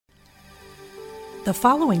The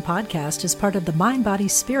following podcast is part of the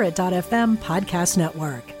MindBodySpirit.fm podcast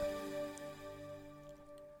network.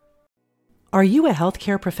 Are you a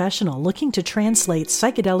healthcare professional looking to translate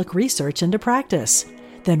psychedelic research into practice?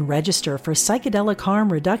 Then register for Psychedelic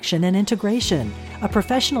Harm Reduction and Integration, a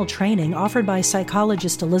professional training offered by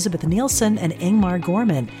psychologist Elizabeth Nielsen and Ingmar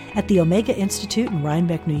Gorman at the Omega Institute in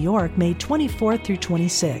Rhinebeck, New York, May 24th through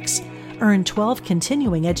 26. Earn 12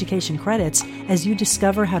 continuing education credits as you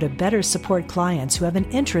discover how to better support clients who have an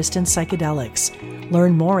interest in psychedelics.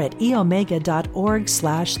 Learn more at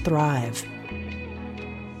eomega.org/thrive.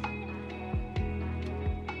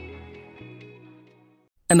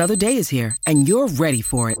 Another day is here, and you're ready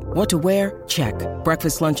for it. What to wear? Check.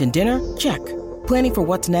 Breakfast, lunch, and dinner? Check. Planning for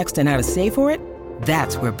what's next and how to save for it?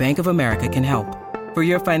 That's where Bank of America can help. For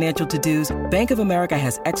your financial to-dos, Bank of America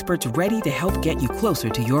has experts ready to help get you closer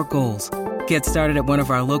to your goals. Get started at one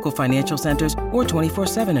of our local financial centers or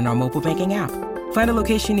 24/7 in our mobile banking app. Find a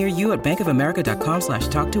location near you at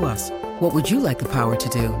bankofamerica.com/talktous. What would you like the power to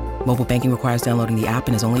do? Mobile banking requires downloading the app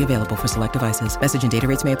and is only available for select devices. Message and data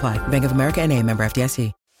rates may apply. Bank of America N.A., member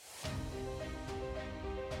FDIC.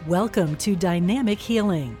 Welcome to Dynamic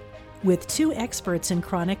Healing with two experts in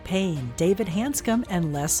chronic pain, David Hanscom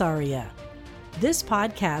and Les Aria. This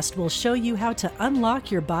podcast will show you how to unlock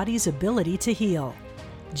your body's ability to heal.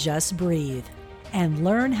 Just breathe and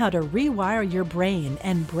learn how to rewire your brain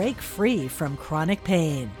and break free from chronic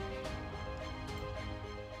pain.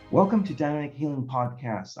 Welcome to Dynamic Healing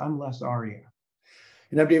Podcast. I'm Les Aria.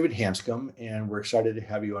 And I'm David Hanscom, and we're excited to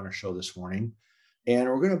have you on our show this morning. And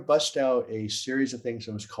we're going to bust out a series of things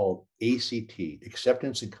that was called ACT,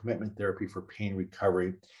 Acceptance and Commitment Therapy for Pain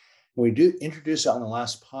Recovery. We do introduce it on the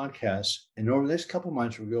last podcast, and over the next couple of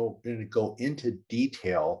months, we're going to go into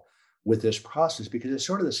detail with this process because it's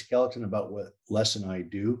sort of the skeleton about what Les and I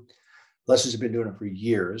do. Les has been doing it for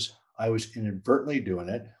years. I was inadvertently doing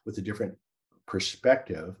it with a different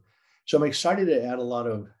perspective. So I'm excited to add a lot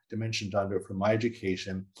of dimensions onto it from my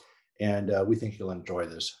education, and we think you'll enjoy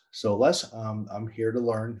this. So Les, I'm here to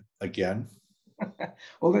learn again.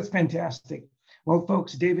 Well, that's fantastic. Well,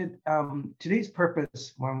 folks, David, today's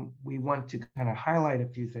purpose when we want to kind of highlight a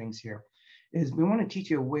few things here is we want to teach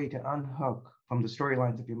you a way to unhook from the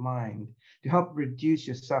storylines of your mind to help reduce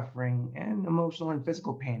your suffering and emotional and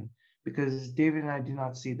physical pain, because David and I do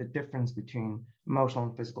not see the difference between emotional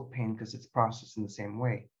and physical pain because it's processed in the same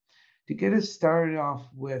way. To get us started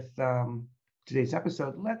off with today's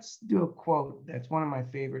episode, let's do a quote that's one of my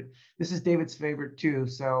favorite. This is David's favorite too,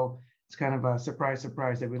 so it's kind of a surprise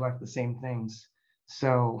that we like the same things.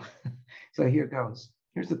 So here goes.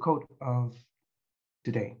 Here's the quote of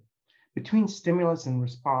today. Between stimulus and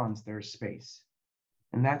response, there is space.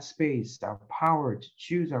 In that space, our power to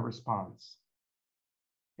choose our response.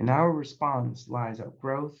 In our response lies our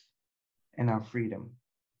growth and our freedom.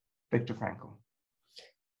 Viktor Frankl.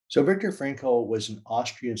 So Viktor Frankl was an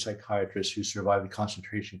Austrian psychiatrist who survived the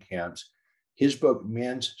concentration camps. His book,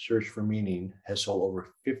 Man's Search for Meaning, has sold over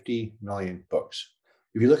 50 million books.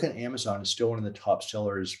 If you look at Amazon, it's still one of the top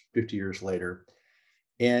sellers 50 years later.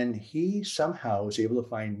 And he somehow was able to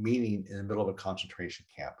find meaning in the middle of a concentration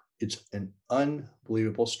camp. It's an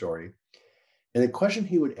unbelievable story. And the question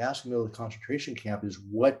he would ask in the middle of the concentration camp is,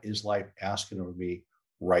 what is life asking of me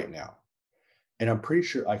right now? And I'm pretty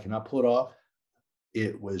sure I cannot pull it off.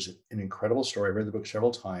 It was an incredible story. I've read the book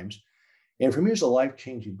several times. And for me, it's a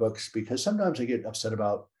life-changing book because sometimes I get upset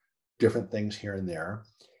about different things here and there.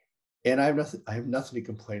 And I have nothing to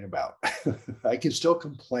complain about. I can still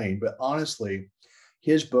complain, but honestly,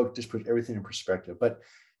 his book just puts everything in perspective. But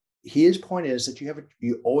his point is that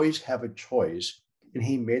you always have a choice. And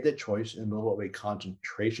he made that choice in the middle of a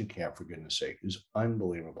concentration camp, for goodness sake. It is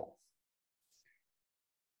unbelievable.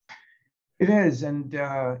 It is. And,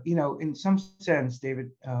 in some sense, David,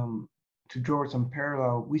 to draw some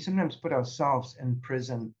parallel, we sometimes put ourselves in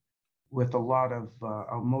prison with a lot of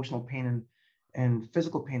emotional pain and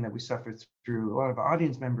physical pain that we suffer through. A lot of our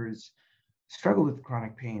audience members struggle with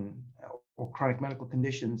chronic pain or chronic medical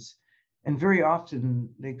conditions. And very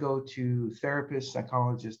often they go to therapists,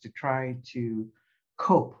 psychologists to try to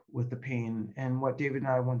cope with the pain. And what David and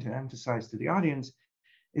I want to emphasize to the audience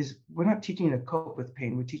is we're not teaching you to cope with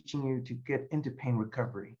pain. We're teaching you to get into pain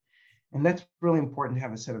recovery. And that's really important to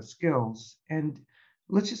have a set of skills. And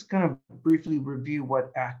let's just kind of briefly review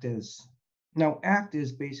what ACT is. Now, ACT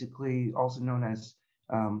is basically also known as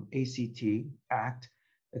ACT,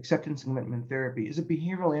 Acceptance and Commitment Therapy, is a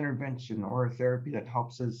behavioral intervention or a therapy that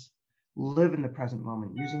helps us live in the present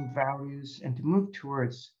moment using values and to move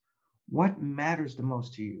towards what matters the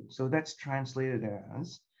most to you. So that's translated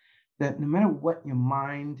as that no matter what your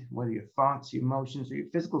mind, whether your thoughts, your emotions, or your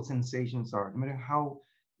physical sensations are, no matter how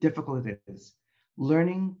difficult it is,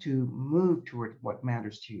 learning to move toward what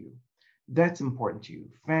matters to you. That's important to you.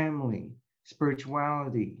 Family,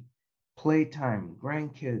 spirituality, playtime,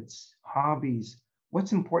 grandkids, hobbies.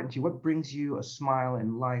 What's important to you? What brings you a smile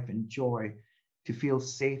and life and joy to feel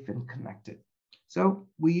safe and connected? So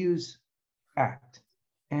we use ACT.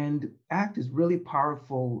 And ACT is really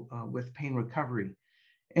powerful with pain recovery.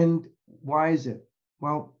 And why is it?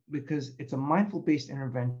 Well, because it's a mindful based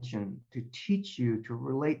intervention to teach you to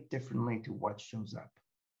relate differently to what shows up.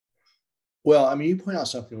 Well, I mean, you point out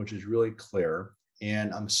something which is really clear,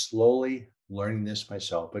 and I'm slowly learning this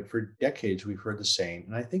myself. But for decades, we've heard the saying,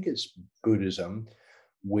 and I think it's Buddhism,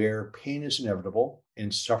 where pain is inevitable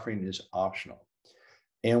and suffering is optional.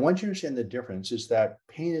 And once you understand the difference, is that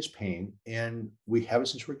pain is pain, and we have it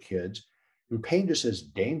since we're kids. And pain just says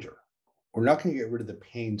danger. We're not going to get rid of the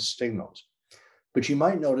pain signals. But you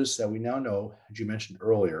might notice that we now know, as you mentioned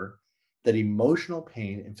earlier, that emotional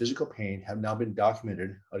pain and physical pain have now been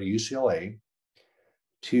documented at UCLA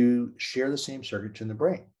to share the same circuits in the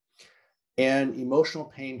brain. And emotional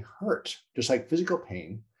pain hurts, just like physical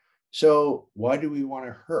pain. So why do we want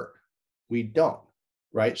to hurt? We don't,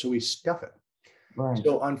 right? So we stuff it. Right.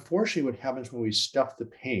 So unfortunately, what happens when we stuff the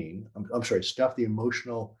pain, stuff the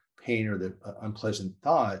emotional pain or the unpleasant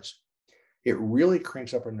thoughts, it really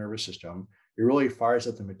cranks up our nervous system. It really fires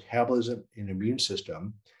up the metabolism and immune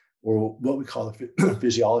system, or what we call the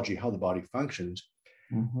physiology, how the body functions.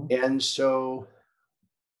 Mm-hmm.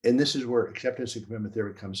 And this is where acceptance and commitment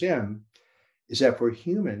theory comes in, is that for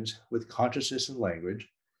humans with consciousness and language,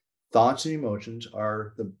 thoughts and emotions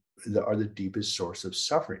are the deepest source of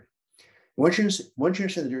suffering. Once you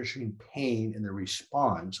understand the difference between pain and the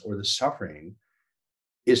response or the suffering,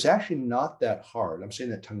 it's actually not that hard. I'm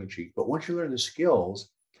saying that tongue in cheek, but once you learn the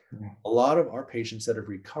skills, a lot of our patients that have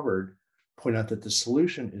recovered point out that the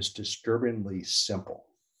solution is disturbingly simple.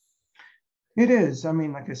 It is. I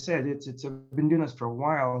mean, like I said, I've been doing this for a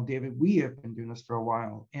while, David. We have been doing this for a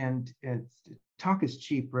while, and talk is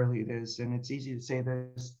cheap, really. It is, and it's easy to say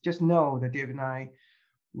this. Just know that David and I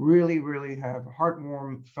really, really have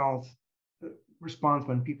heartwarming felt response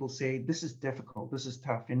when people say this is difficult, this is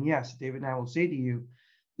tough, and yes, David and I will say to you,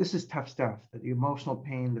 this is tough stuff. That the emotional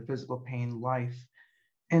pain, the physical pain, life,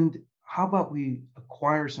 and how about we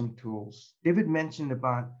acquire some tools? David mentioned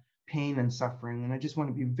about pain and suffering, and I just want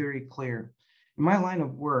to be very clear. In my line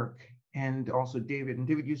of work, and also David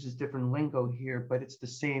uses different lingo here, but it's the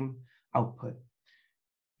same output.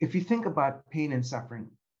 If you think about pain and suffering,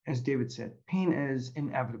 as David said, pain is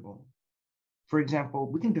inevitable. For example,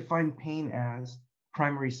 we can define pain as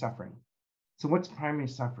primary suffering. So what's primary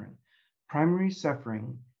suffering? Primary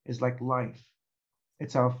suffering is like life.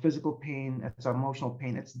 It's our physical pain, it's our emotional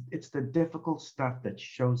pain, it's the difficult stuff that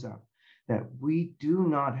shows up that we do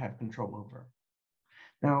not have control over.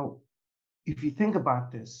 Now, if you think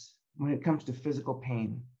about this, when it comes to physical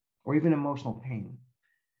pain or even emotional pain,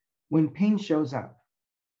 when pain shows up,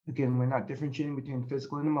 again, we're not differentiating between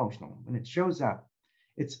physical and emotional. When it shows up,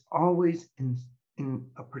 it's always in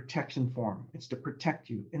a protection form. It's to protect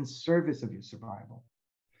you in service of your survival.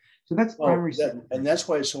 So that's primary. And that's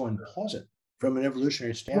why it's so unpleasant from an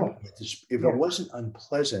evolutionary standpoint. If it wasn't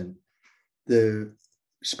unpleasant, the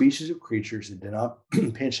species of creatures that did not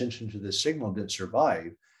pay attention to the signal didn't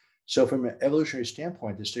survive. So from an evolutionary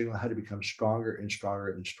standpoint, the signal had to become stronger and stronger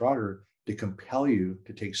and stronger to compel you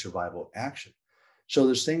to take survival action. So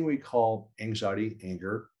this thing we call anxiety,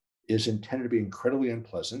 anger, is intended to be incredibly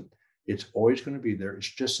unpleasant. It's always going to be there. It's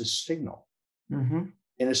just a signal. Mm-hmm.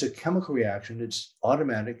 And it's a chemical reaction. It's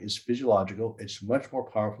automatic. It's physiological. It's much more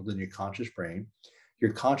powerful than your conscious brain.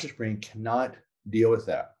 Your conscious brain cannot deal with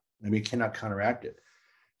that. I mean, it cannot counteract it.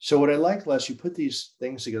 So what I like, Les, you put these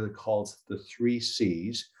things together called the 3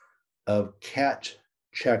 C's of catch,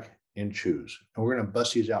 check, and choose. And we're going to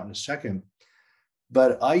bust these out in a second.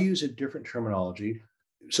 But I use a different terminology.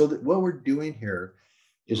 So that what we're doing here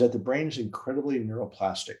is that the brain is incredibly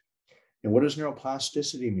neuroplastic. And what does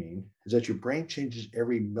neuroplasticity mean? Is that your brain changes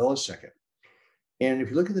every millisecond. And if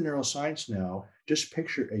you look at the neuroscience now, just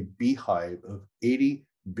picture a beehive of 80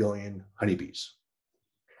 billion honeybees.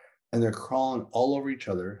 And they're crawling all over each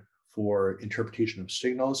other for interpretation of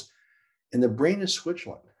signals. And the brain is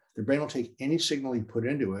Switzerland. The brain will take any signal you put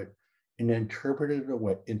into it and interpret it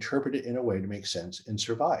in a way to make sense and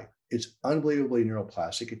survive. It's unbelievably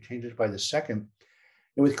neuroplastic. It changes by the second.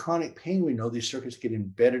 And with chronic pain, we know these circuits get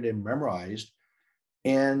embedded and memorized,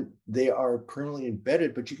 and they are permanently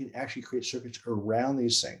embedded, but you can actually create circuits around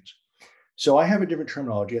these things. So I have a different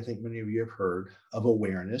terminology, I think many of you have heard, of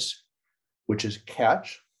awareness, which is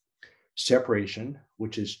catch. Separation,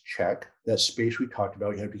 which is check, that space we talked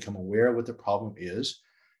about. You have to become aware of what the problem is.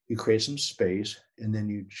 You create some space, and then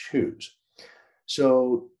you choose.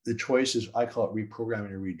 So the choice is, I call it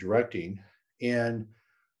reprogramming or redirecting. And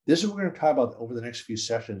this is what we're going to talk about over the next few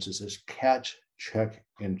sessions, is this catch, check,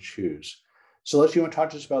 and choose. So let's, you want to talk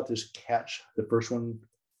to us about this catch, the first one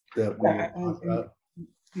that we talked about?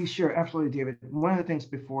 Sure, absolutely, David. One of the things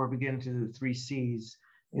before we get into the 3 C's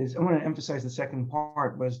is, I want to emphasize the second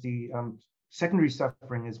part was the secondary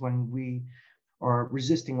suffering is when we are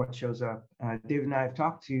resisting what shows up. David and I have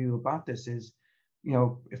talked to you about this is,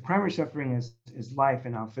 if primary suffering is life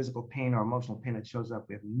and our physical pain or emotional pain that shows up,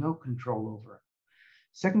 we have no control over it.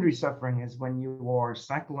 Secondary suffering is when you are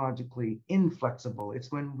psychologically inflexible.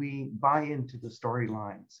 It's when we buy into the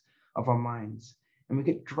storylines of our minds and we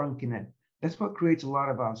get drunk in it. That's what creates a lot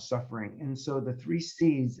of our suffering. And so the 3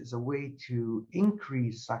 C's is a way to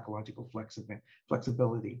increase psychological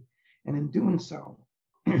flexibility. And in doing so,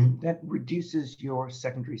 that reduces your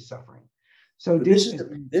secondary suffring. So this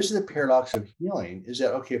is the paradox of healing, is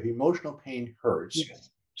that, okay, if emotional pain hurts, yes,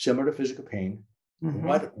 similar to physical pain,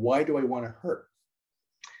 why do I want to hurt?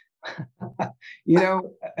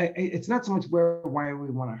 It's not so much why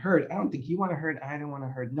we want to hurt. I don't think you want to hurt. I don't want to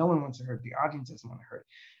hurt. No one wants to hurt. The audience doesn't want to hurt.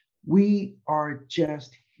 We are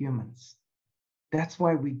just humans. That's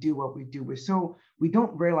why we do what we do. So we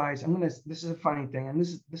don't realize, this is a funny thing, and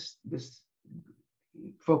this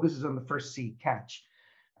focuses on the first C, catch.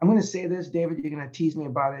 I'm going to say this, David, you're going to tease me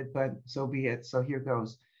about it, but so be it. So here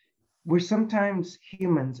goes. We're sometimes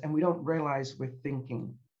humans and we don't realize we're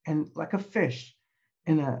thinking. And like a fish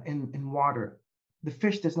in water, the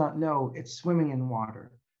fish does not know it's swimming in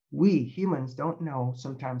water. We humans don't know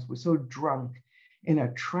sometimes. We're so drunk in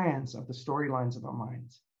a trance of the storylines of our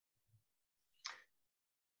minds.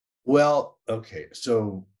 Well, okay,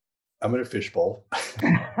 so I'm in a fishbowl.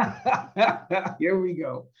 Here we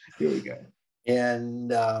go. And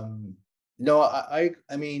no, I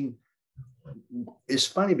mean, it's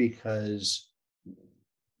funny because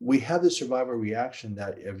we have the survival reaction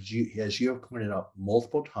that, as you have pointed out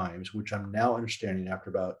multiple times, which I'm now understanding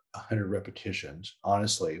after about 100 repetitions,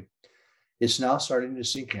 honestly, it's now starting to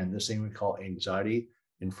sink in. This thing we call anxiety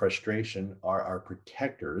and frustration are our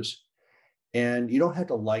protectors. And you don't have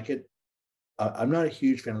to like it. I'm not a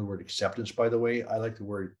huge fan of the word acceptance, by the way. I like the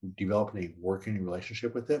word developing a working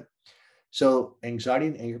relationship with it. So anxiety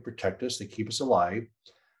and anger protect us. They keep us alive.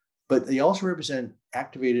 But they also represent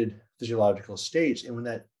activated physiological states. And when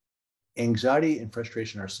that anxiety and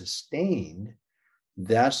frustration are sustained,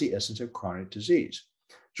 that's the essence of chronic disease.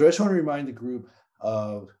 So I just want to remind the group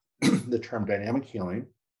of the term dynamic healing,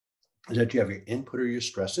 is that you have your input or your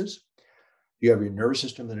stresses, you have your nervous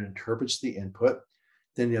system that interprets the input,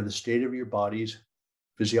 then you have the state of your body's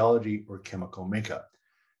physiology or chemical makeup.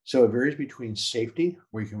 So it varies between safety,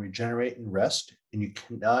 where you can regenerate and rest, and you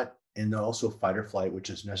cannot, and also fight or flight,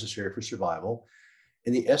 which is necessary for survival.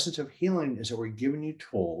 And the essence of healing is that we're giving you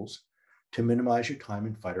tools to minimize your time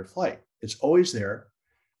in fight or flight. It's always there,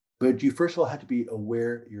 but you first of all have to be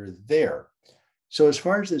aware you're there. So as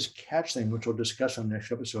far as this catch thing, which we'll discuss on the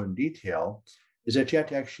next episode in detail, is that you have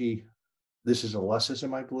to actually, this is a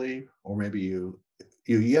lessism, I believe, or maybe you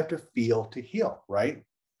have to feel to heal, right?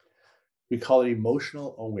 We call it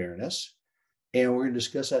emotional awareness. And we're going to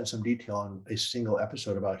discuss that in some detail in a single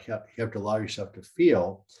episode about how you have to allow yourself to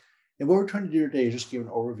feel. And what we're trying to do today is just give an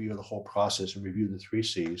overview of the whole process and review the 3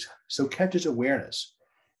 C's. So catch is awareness.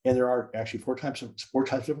 And there are actually four types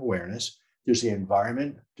of awareness. There's the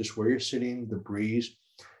environment, just where you're sitting, the breeze.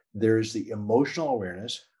 There's the emotional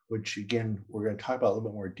awareness, which again, we're going to talk about a little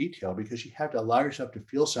bit more detail, because you have to allow yourself to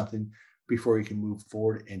feel something before you can move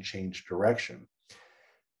forward and change direction.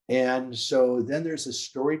 And so then there's the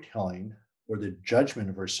storytelling or the judgment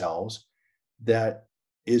of ourselves that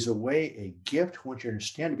is a gift once you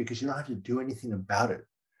understand it, because you don't have to do anything about it.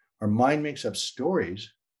 Our mind makes up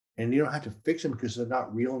stories and you don't have to fix them because they're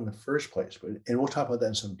not real in the first place. And we'll talk about that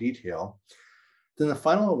in some detail. Then the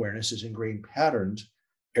final awareness is ingrained patterns.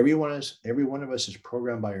 Every one of us is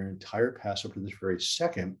programmed by our entire past up to this very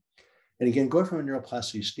second. And again, going from a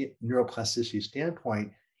neuroplasticity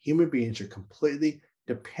standpoint, human beings are completely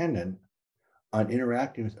dependent on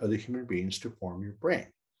interacting with other human beings to form your brain.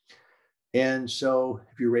 And so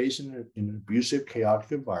if you're raised in an abusive,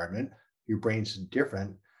 chaotic environment, your brain's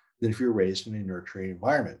different than if you're raised in a nurturing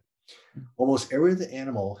environment. Almost every other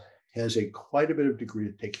animal has quite a bit of degree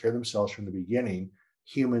to take care of themselves from the beginning.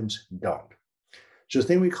 Humans don't. So the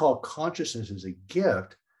thing we call consciousness is a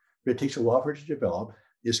gift, but it takes a while for it to develop,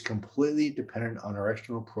 is completely dependent on our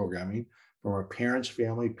external programming from our parents,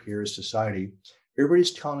 family, peers, society.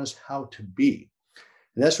 Everybody's telling us how to be.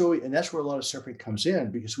 And that's where a lot of suffering comes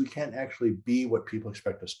in, because we can't actually be what people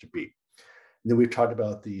expect us to be. And then we've talked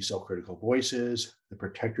about the self-critical voices, the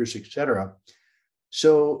protectors, etc.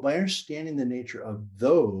 So by understanding the nature of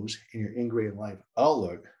those in your integrated life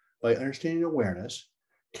outlook, by understanding awareness,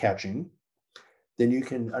 catching, then you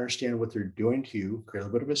can understand what they're doing to you, create a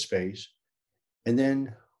little bit of a space. And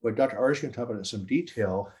then what Dr. R is going to talk about in some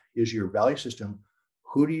detail is your value system.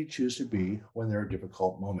 Who do you choose to be when there are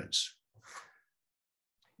difficult moments?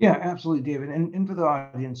 Yeah, absolutely, David. And for the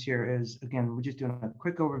audience here is, again, we're just doing a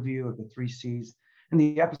quick overview of the 3Cs. In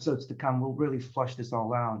the episodes to come, we'll really flush this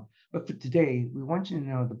all out. But for today, we want you to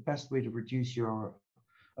know the best way to reduce your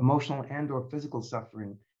emotional and or physical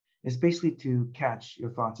suffering is basically to catch your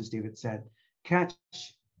thoughts, as David said. Catch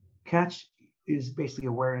is basically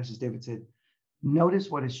awareness, as David said. Notice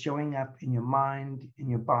what is showing up in your mind, in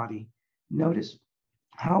your body. Notice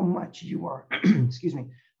how much you are, excuse me,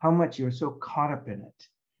 how much you're so caught up in it.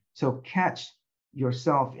 So catch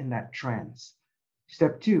yourself in that trance.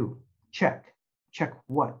 Step 2, check. Check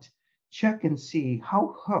what? Check and see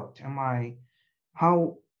how hooked am I?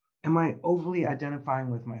 How am I overly identifying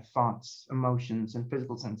with my thoughts, emotions, and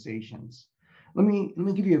physical sensations? Let me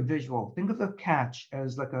give you a visual. Think of the catch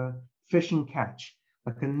as like a fishing catch,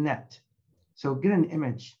 like a net. So get an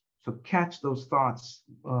image. So catch those thoughts,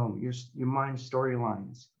 your mind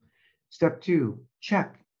storylines. Step 2,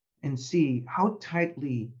 check and see how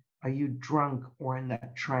tightly are you drunk or in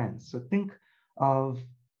that trance. So think of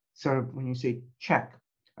sort of when you say check,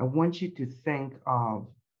 I want you to think of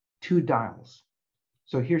 2 dials.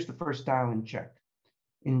 So here's the first dial in check.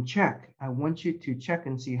 In check, I want you to check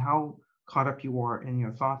and see how caught up you are in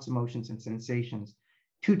your thoughts, emotions, and sensations.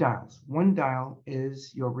 2 dials. One dial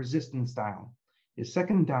is your resistance dial. Your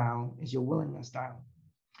second dial is your willingness dial.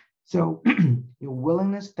 So your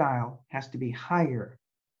willingness dial has to be higher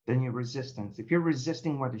than your resistance. If you're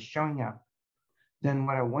resisting what is showing up, then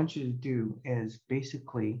what I want you to do is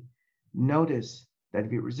basically notice that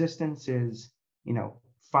if your resistance is,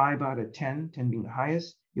 5 out of 10, 10 being the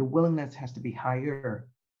highest, your willingness has to be higher.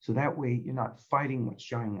 So that way you're not fighting what's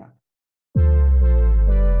showing up.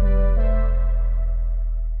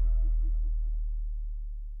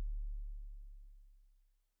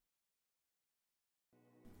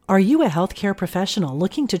 Are you a healthcare professional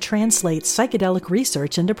looking to translate psychedelic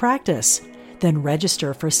research into practice? Then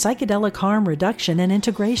register for Psychedelic Harm Reduction and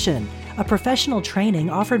Integration, a professional training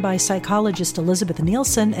offered by psychologist Elizabeth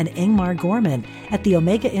Nielsen and Ingmar Gorman at the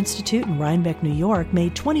Omega Institute in Rhinebeck, New York, May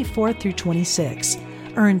 24th through 26.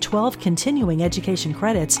 Earn 12 continuing education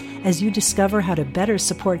credits as you discover how to better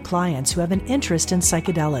support clients who have an interest in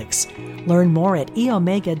psychedelics. Learn more at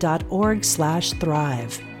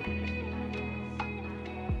eomega.org/thrive.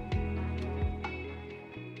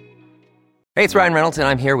 Hey, it's Ryan Reynolds, and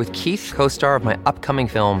I'm here with Keith, co-star of my upcoming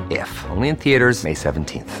film, If, only in theaters May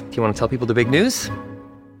 17th. Do you want to tell people the big news?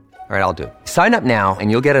 All right, I'll do it. Sign up now and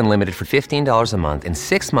you'll get unlimited for $15 a month and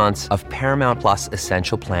 6 months of Paramount Plus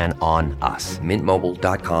Essential Plan on us.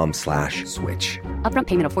 MintMobile.com/switch. Upfront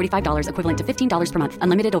payment of $45 equivalent to $15 per month.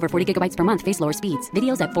 Unlimited over 40 gigabytes per month. Face lower speeds.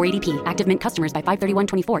 Videos at 480p. Active Mint customers by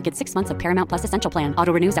 531.24 get 6 months of Paramount Plus Essential Plan.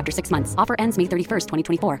 Auto renews after 6 months. Offer ends May 31st,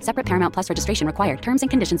 2024. Separate Paramount Plus registration required. Terms and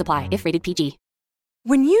conditions apply if rated PG.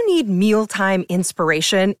 When you need mealtime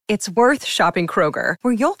inspiration, it's worth shopping Kroger,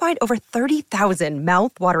 where you'll find over 30,000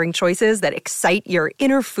 mouth-watering choices that excite your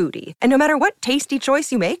inner foodie. And no matter what tasty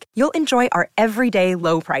choice you make, you'll enjoy our everyday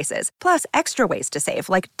low prices, plus extra ways to save,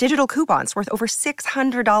 like digital coupons worth over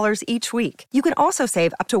 $600 each week. You can also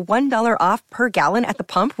save up to $1 off per gallon at the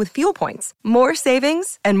pump with fuel points. More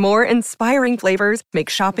savings and more inspiring flavors make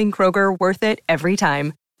shopping Kroger worth it every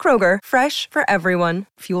time. Kroger, fresh for everyone.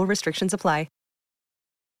 Fuel restrictions apply.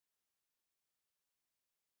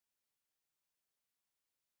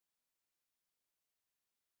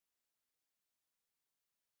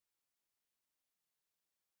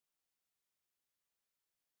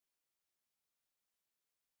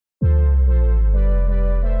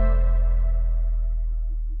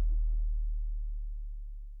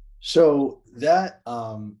 So that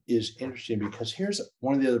is interesting, because here's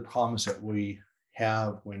one of the other problems that we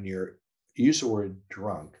have when you use the word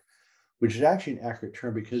drunk, which is actually an accurate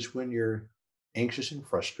term, because when you're anxious and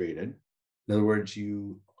frustrated, in other words,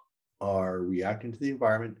 you are reacting to the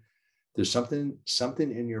environment, there's something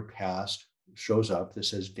in your past shows up that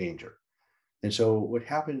says danger. And so what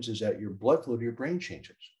happens is that your blood flow to your brain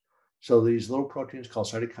changes. So these little proteins called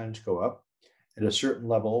cytokines go up. At a certain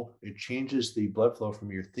level, it changes the blood flow from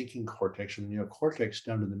your thinking cortex, from the neocortex,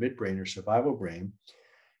 down to the midbrain or survival brain.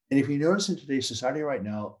 And if you notice in today's society right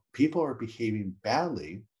now, people are behaving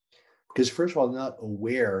badly because, first of all, they're not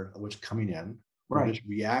aware of what's coming in, You're Right. just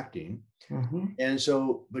reacting. Mm-hmm. And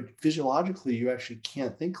so, but physiologically, you actually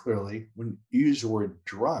can't think clearly when you use the word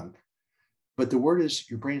drunk, but the word is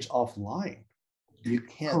your brain's offline. You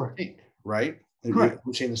can't Correct. think, right? Correct.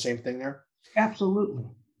 We're saying the same thing there. Absolutely.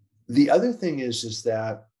 The other thing is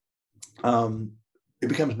that it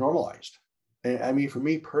becomes normalized. And I mean, for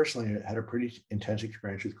me personally, I had a pretty intense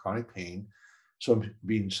experience with chronic pain. So I'm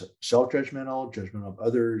being self-judgmental, judgmental of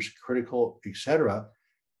others, critical, etc.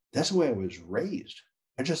 That's the way I was raised.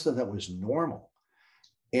 I just thought that was normal.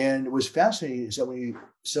 And it was fascinating is that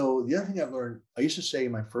so the other thing I've learned, I used to say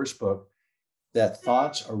in my first book that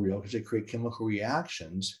thoughts are real because they create chemical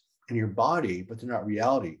reactions in your body, but they're not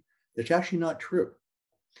reality. That's actually not true.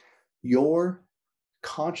 Your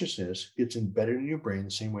consciousness gets embedded in your brain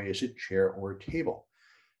the same way as a chair or a table.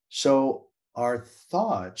 So our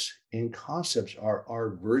thoughts and concepts are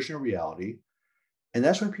our version of reality. And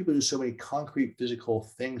that's why people do so many concrete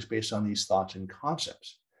physical things based on these thoughts and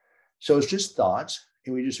concepts. So it's just thoughts,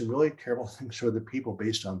 and we do some really terrible things for other people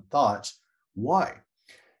based on thoughts. Why?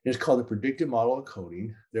 It's called the predictive model of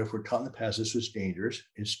coding. Therefore, taught in the past this was dangerous.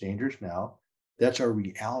 It's dangerous now. That's our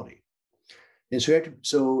reality. And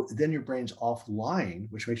so then your brain's offline,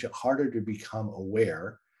 which makes it harder to become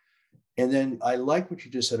aware. And then I like what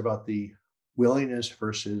you just said about the willingness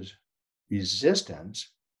versus resistance.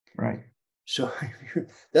 Right. So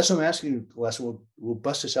that's what I'm asking you, Les. We'll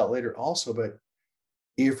bust this out later also. But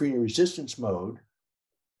if you're in resistance mode,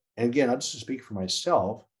 and again, I'll just speak for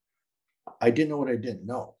myself, I didn't know what I didn't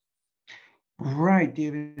know. Right,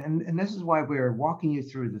 David. And this is why we're walking you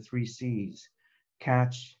through the 3 C's: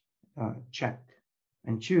 catch, check,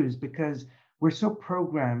 and choose, because we're so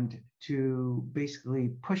programmed to basically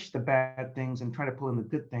push the bad things and try to pull in the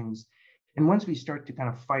good things. And once we start to kind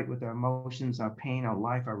of fight with our emotions, our pain, our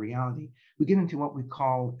life, our reality, we get into what we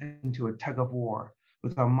call into a tug of war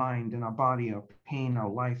with our mind and our body, our pain, our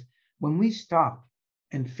life. When we stop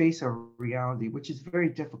and face our reality, which is very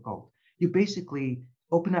difficult, you basically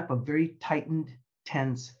open up a very tightened,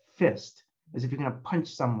 tense fist, as if you're going to punch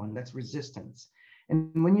someone. That's resistance.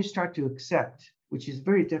 And when you start to accept, which is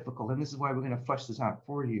very difficult, and this is why we're going to flesh this out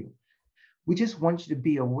for you, we just want you to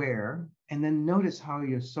be aware and then notice how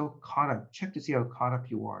you're so caught up. Check to see how caught up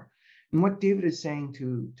you are. And what David is saying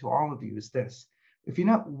to all of you is this: if you're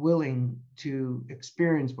not willing to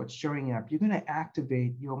experience what's showing up, you're going to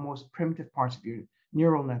activate your most primitive parts of your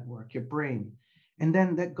neural network, your brain. And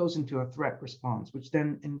then that goes into a threat response, which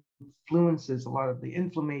then influences a lot of the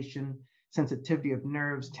inflammation, sensitivity of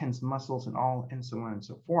nerves, tense muscles, and so on and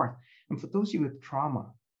so forth. And for those of you with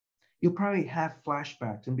trauma, you'll probably have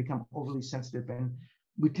flashbacks and become overly sensitive. And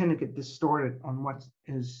we tend to get distorted on what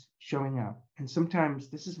is showing up. And sometimes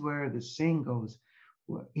this is where the saying goes,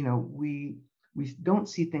 we don't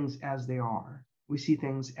see things as they are. We see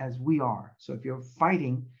things as we are. So if you're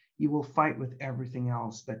fighting, you will fight with everything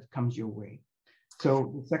else that comes your way.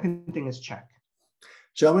 So the second thing is check.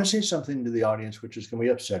 So I'm going to say something to the audience, which is going to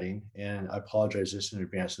be upsetting, and I apologize this in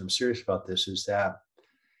advance, and I'm serious about this, is that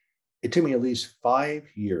it took me at least 5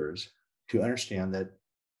 years to understand that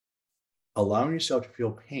allowing yourself to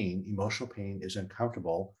feel pain, emotional pain, is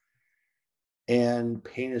uncomfortable, and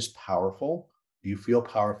pain is powerful. You feel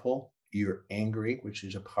powerful. You're angry, which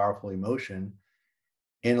is a powerful emotion,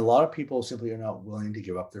 and a lot of people simply are not willing to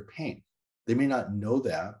give up their pain. They may not know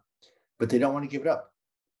that, but they don't want to give it up.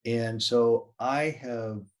 And so I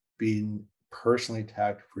have been personally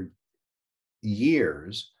attacked for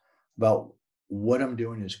years about what I'm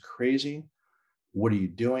doing is crazy. What are you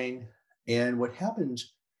doing? And what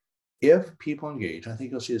happens if people engage, I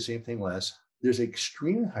think you'll see the same thing, Les, there's an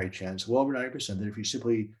extremely high chance, well over 90%, that if you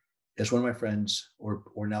simply, as one of my friends or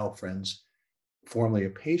now friends, formerly a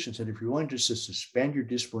patient, said, if you're willing just to suspend your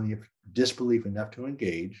disbelief enough to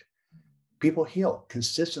engage, people heal,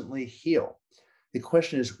 consistently heal. The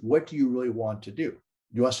question is, what do you really want to do? Do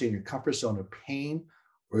you want to stay in your comfort zone of pain,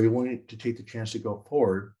 or are you willing to take the chance to go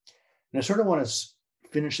forward? And I sort of want to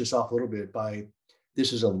finish this off a little bit by,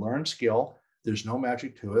 this is a learned skill. There's no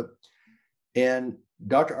magic to it. And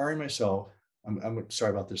Dr. Ari and myself, I'm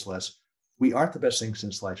sorry about this, Les, we aren't the best thing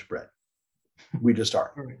since sliced bread. We just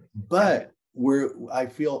aren't. But I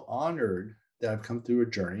feel honored that I've come through a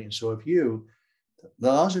journey. And so if you,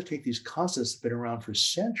 that allows you to take these concepts that have been around for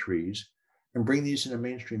centuries and bring these into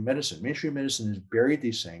mainstream medicine. Mainstream medicine has buried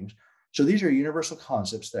these things. So these are universal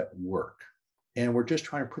concepts that work. And we're just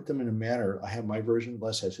trying to put them in a manner. I have my version,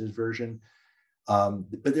 Les has his version,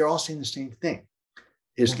 but they're all saying the same thing.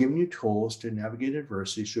 Is giving you tools to navigate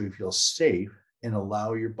adversity so you feel safe and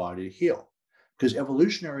allow your body to heal. Because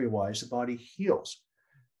evolutionary wise, the body heals.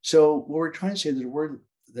 So what we're trying to say, there's a word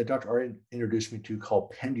that Dr. Ari introduced me to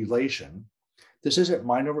called pendulation. This isn't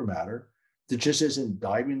mind over matter. This just isn't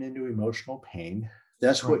diving into emotional pain.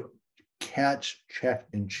 That's what catch, check,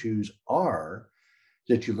 and choose are,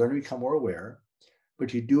 that you learn to become more aware,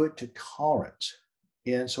 but you do it to tolerance.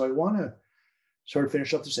 And so I want to sort of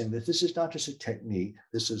finish up the saying that this is not just a technique,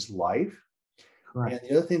 this is life. Correct. And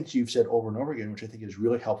the other thing that you've said over and over again, which I think is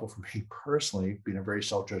really helpful for me personally, being a very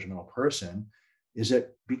self-judgmental person, is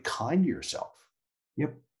that be kind to yourself.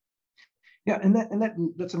 Yep. Yeah, and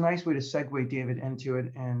that's a nice way to segue, David, into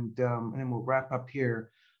it, and then we'll wrap up here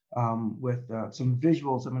with some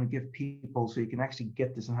visuals I'm going to give people so you can actually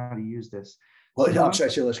get this and how to use this. Well, so I'm sorry,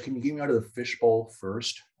 Silas, can you get me out of the fishbowl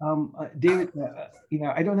first? David,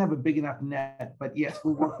 I don't have a big enough net, but yes,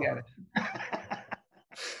 we'll work at it.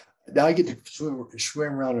 Now I get to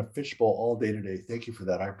swim around a fishbowl all day today. Thank you for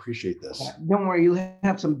that. I appreciate this. Don't worry, you'll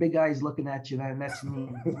have some big eyes looking at you, and that's me.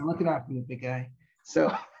 I'm looking out for you, big guy.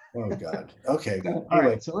 So. Oh God. Okay. All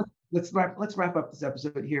right. So let's wrap up this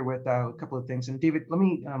episode here with a couple of things. And David, let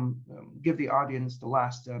me give the audience the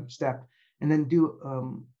last step, and then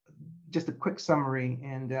do just a quick summary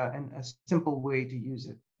and a simple way to use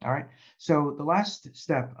it. All right. So the last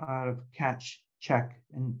step out of catch, check,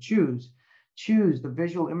 and choose. Choose, the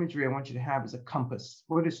visual imagery I want you to have is a compass.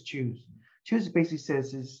 What is choose? Choose basically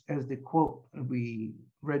says, is, as the quote we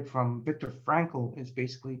read from Viktor Frankl, is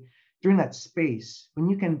basically during that space when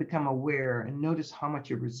you can become aware and notice how much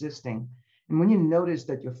you're resisting. And when you notice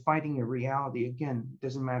that you're fighting your reality, again, it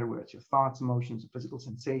doesn't matter whether it's your thoughts, emotions, physical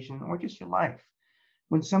sensation, or just your life.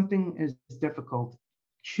 When something is difficult,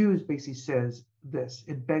 choose basically says this,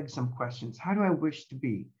 it begs some questions. How do I wish to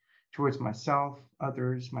be towards myself,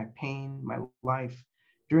 others, my pain, my life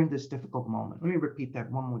during this difficult moment? Let me repeat that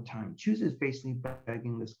one more time. Choose is basically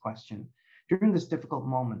begging this question. During this difficult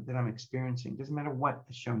moment that I'm experiencing, doesn't matter what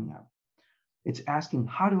is showing up. It's asking,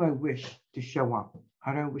 how do I wish to show up?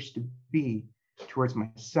 How do I wish to be towards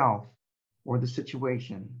myself or the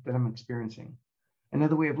situation that I'm experiencing?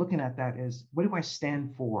 Another way of looking at that is, what do I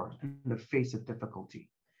stand for in the face of difficulty?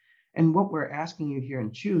 And what we're asking you here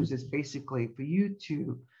in choose is basically for you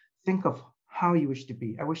to think of how you wish to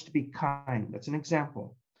be. I wish to be kind. That's an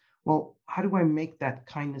example. Well, how do I make that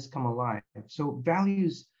kindness come alive? So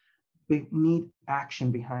values need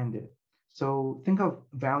action behind it. So think of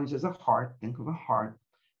values as a heart. Think of a heart.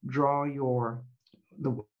 Draw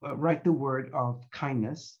write the word of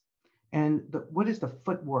kindness. And what is the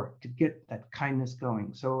footwork to get that kindness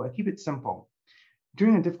going? So I keep it simple.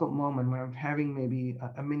 During a difficult moment when I'm having maybe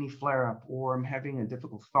a mini flare-up, or I'm having a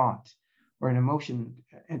difficult thought or an emotion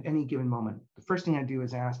at any given moment, the first thing I do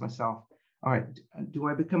is I ask myself, all right,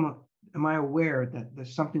 am I aware that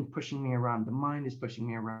there's something pushing me around? The mind is pushing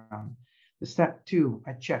me around. The step two,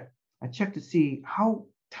 I check to see how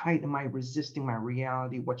tight am I resisting my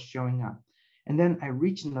reality, what's showing up. And then I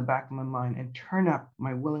reach in the back of my mind and turn up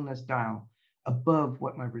my willingness dial above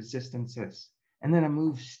what my resistance is. And then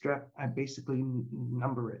I basically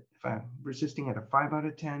number it. If I'm resisting at a 5 out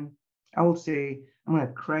of 10, I will say, I'm going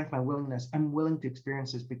to crank my willingness. I'm willing to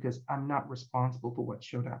experience this because I'm not responsible for what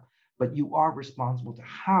showed up, but you are responsible to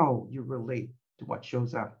how you relate to what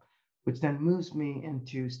shows up, which then moves me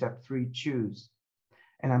into step 3, choose.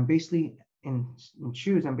 And I'm basically in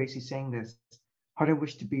choose, I'm basically saying this, how do I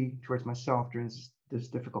wish to be towards myself during this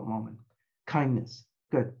difficult moment? Kindness,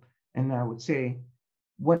 good. And I would say,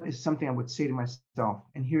 what is something I would say to myself?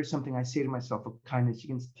 And here's something I say to myself of kindness. You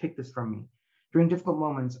can take this from me. During difficult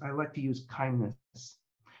moments, I like to use kindness.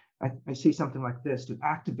 I say something like this to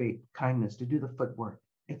activate kindness, to do the footwork.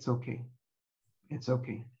 It's okay. It's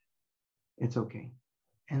okay. It's okay.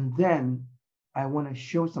 And then I want to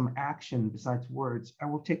show some action besides words. I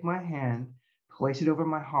will take my hand, place it over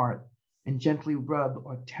my heart, and gently rub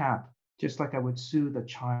or tap, just like I would soothe a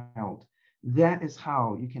child. That is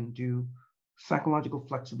how you can do psychological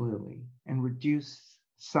flexibility and reduce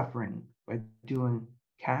suffering by doing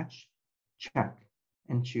catch, check,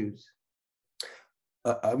 and choose.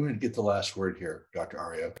 I'm going to get the last word here, Dr.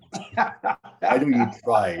 Arya. I know you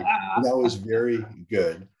tried. That was very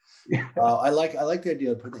good. I like the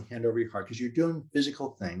idea of putting the hand over your heart because you're doing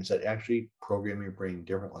physical things that actually program your brain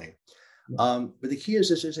differently. But the key is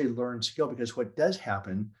this is a learned skill, because what does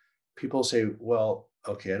happen, people say, well,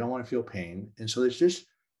 okay, I don't want to feel pain. And so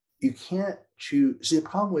you can't choose. See, the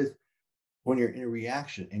problem with when you're in a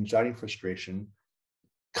reaction, anxiety and frustration,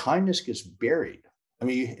 kindness gets buried. I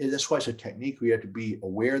mean, that's why it's a technique where you have to be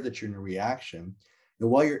aware that you're in a reaction. And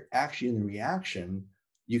while you're actually in the reaction,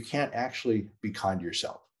 you can't actually be kind to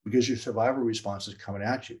yourself because your survival response is coming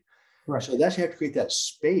at you. Right. So that's, you have to create that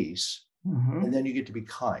space, and then you get to be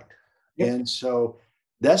kind. Yep. And so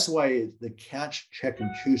that's why the catch, check, and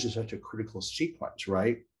choose is such a critical sequence,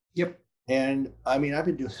 right? Yep. And I mean, I've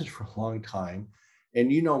been doing this for a long time,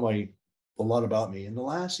 and you know a lot about me. In the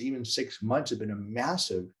last even 6 months have been a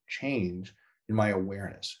massive change in my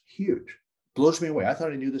awareness. Huge. Blows me away. I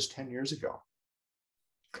thought I knew this 10 years ago.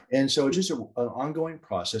 And so it's just an ongoing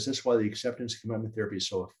process. That's why the acceptance commitment therapy is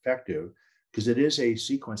so effective, because it is a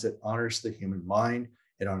sequence that honors the human mind,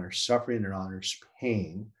 it honors suffering, it honors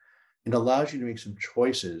pain, and allows you to make some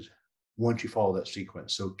choices once you follow that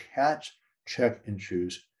sequence. So catch, check, and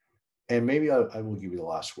choose. And maybe I will give you the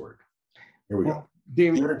last word. Here we go.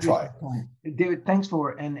 David, try. David, thanks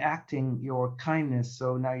for enacting your kindness.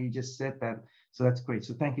 So now you just said that. So that's great.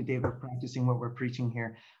 So thank you, David, for practicing what we're preaching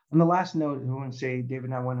here. On the last note, I want to say, David,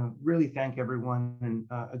 and I want to really thank everyone and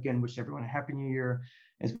again, wish everyone a happy new year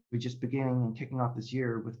as we're just beginning and kicking off this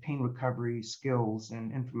year with pain recovery skills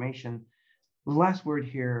and information. The last word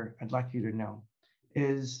here I'd like you to know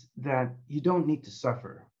is that you don't need to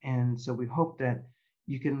suffer. And so we hope that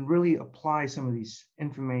you can really apply some of these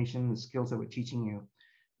information, the skills that we're teaching you,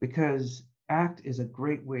 because ACT is a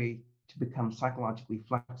great way to become psychologically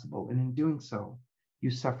flexible. And in doing so, you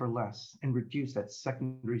suffer less and reduce that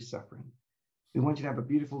secondary suffering. We want you to have a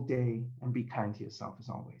beautiful day and be kind to yourself as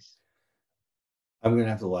always. I'm going to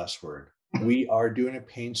have the last word. We are doing a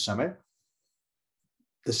pain summit.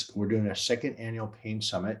 We're doing a second annual pain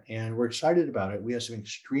summit, and we're excited about it. We have some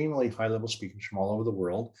extremely high-level speakers from all over the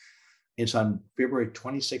world. It's on February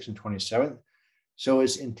 26th and 27th. So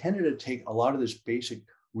it's intended to take a lot of this basic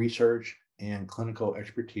research and clinical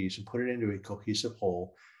expertise and put it into a cohesive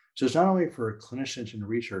whole. So it's not only for clinicians and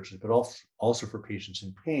researchers, but also for patients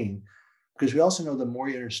in pain, because we also know the more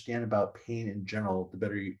you understand about pain in general, the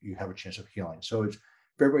better you have a chance of healing. So it's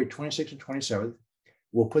February 26th and 27th.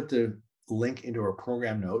 We'll put the link into our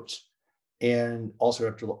program notes, and also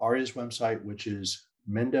up to Aria's website, which is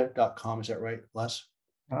Minda.com. Is that right, Les?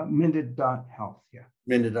 Minda.health, yeah.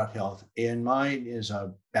 Minda.health. And mine is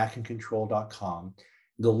backandcontrol.com.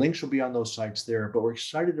 The links will be on those sites there, but we're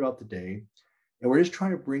excited about the day. And we're just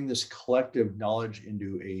trying to bring this collective knowledge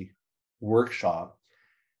into a workshop.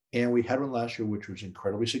 And we had one last year, which was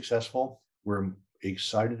incredibly successful. We're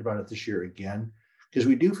excited about it this year again, because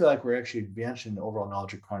we do feel like we're actually advancing the overall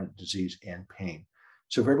knowledge of chronic disease and pain.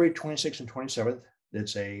 So February 26th and 27th,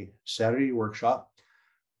 that's a Saturday workshop.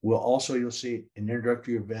 You'll see an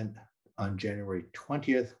introductory event on January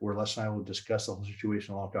 20th, where Les and I will discuss the whole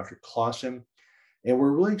situation along with Dr. Clausen. And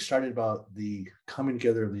we're really excited about the coming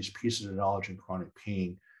together of these pieces of knowledge in chronic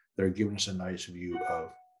pain that are giving us a nice view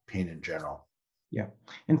of pain in general. Yeah.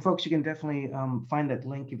 And folks, you can definitely find that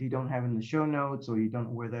link if you don't have it in the show notes or you don't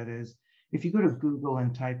know where that is. If you go to Google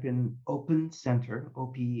and type in Open Center,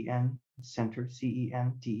 O-P-E-N, Center,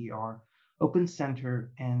 C-E-N-T-E-R, Open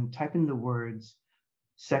Center, and type in the words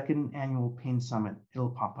Second Annual Pain Summit,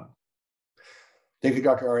 it'll pop up. Thank you,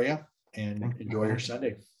 Dr. Aria, and enjoy your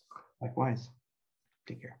Sunday. Likewise.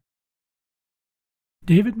 Take care.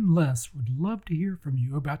 David and Les would love to hear from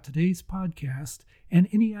you about today's podcast and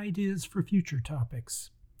any ideas for future topics.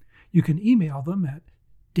 You can email them at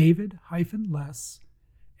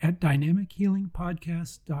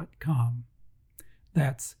david-les@dynamichealingpodcast.com.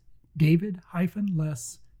 That's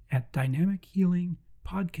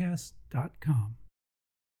david-les@dynamichealingpodcast.com.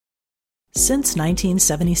 Since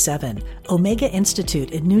 1977, Omega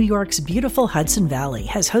Institute in New York's beautiful Hudson Valley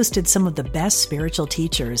has hosted some of the best spiritual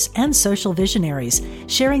teachers and social visionaries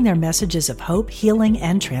sharing their messages of hope, healing,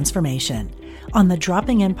 and transformation. On the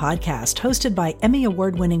Dropping In podcast, hosted by Emmy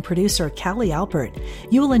Award-winning producer Callie Alpert,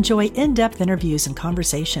 you will enjoy in-depth interviews and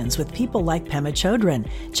conversations with people like Pema Chodron,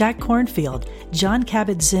 Jack Kornfield, John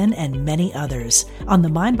Kabat-Zinn, and many others on the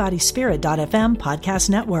MindBodySpirit.fm podcast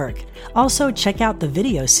network. Also, check out the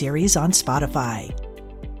video series on Spotify.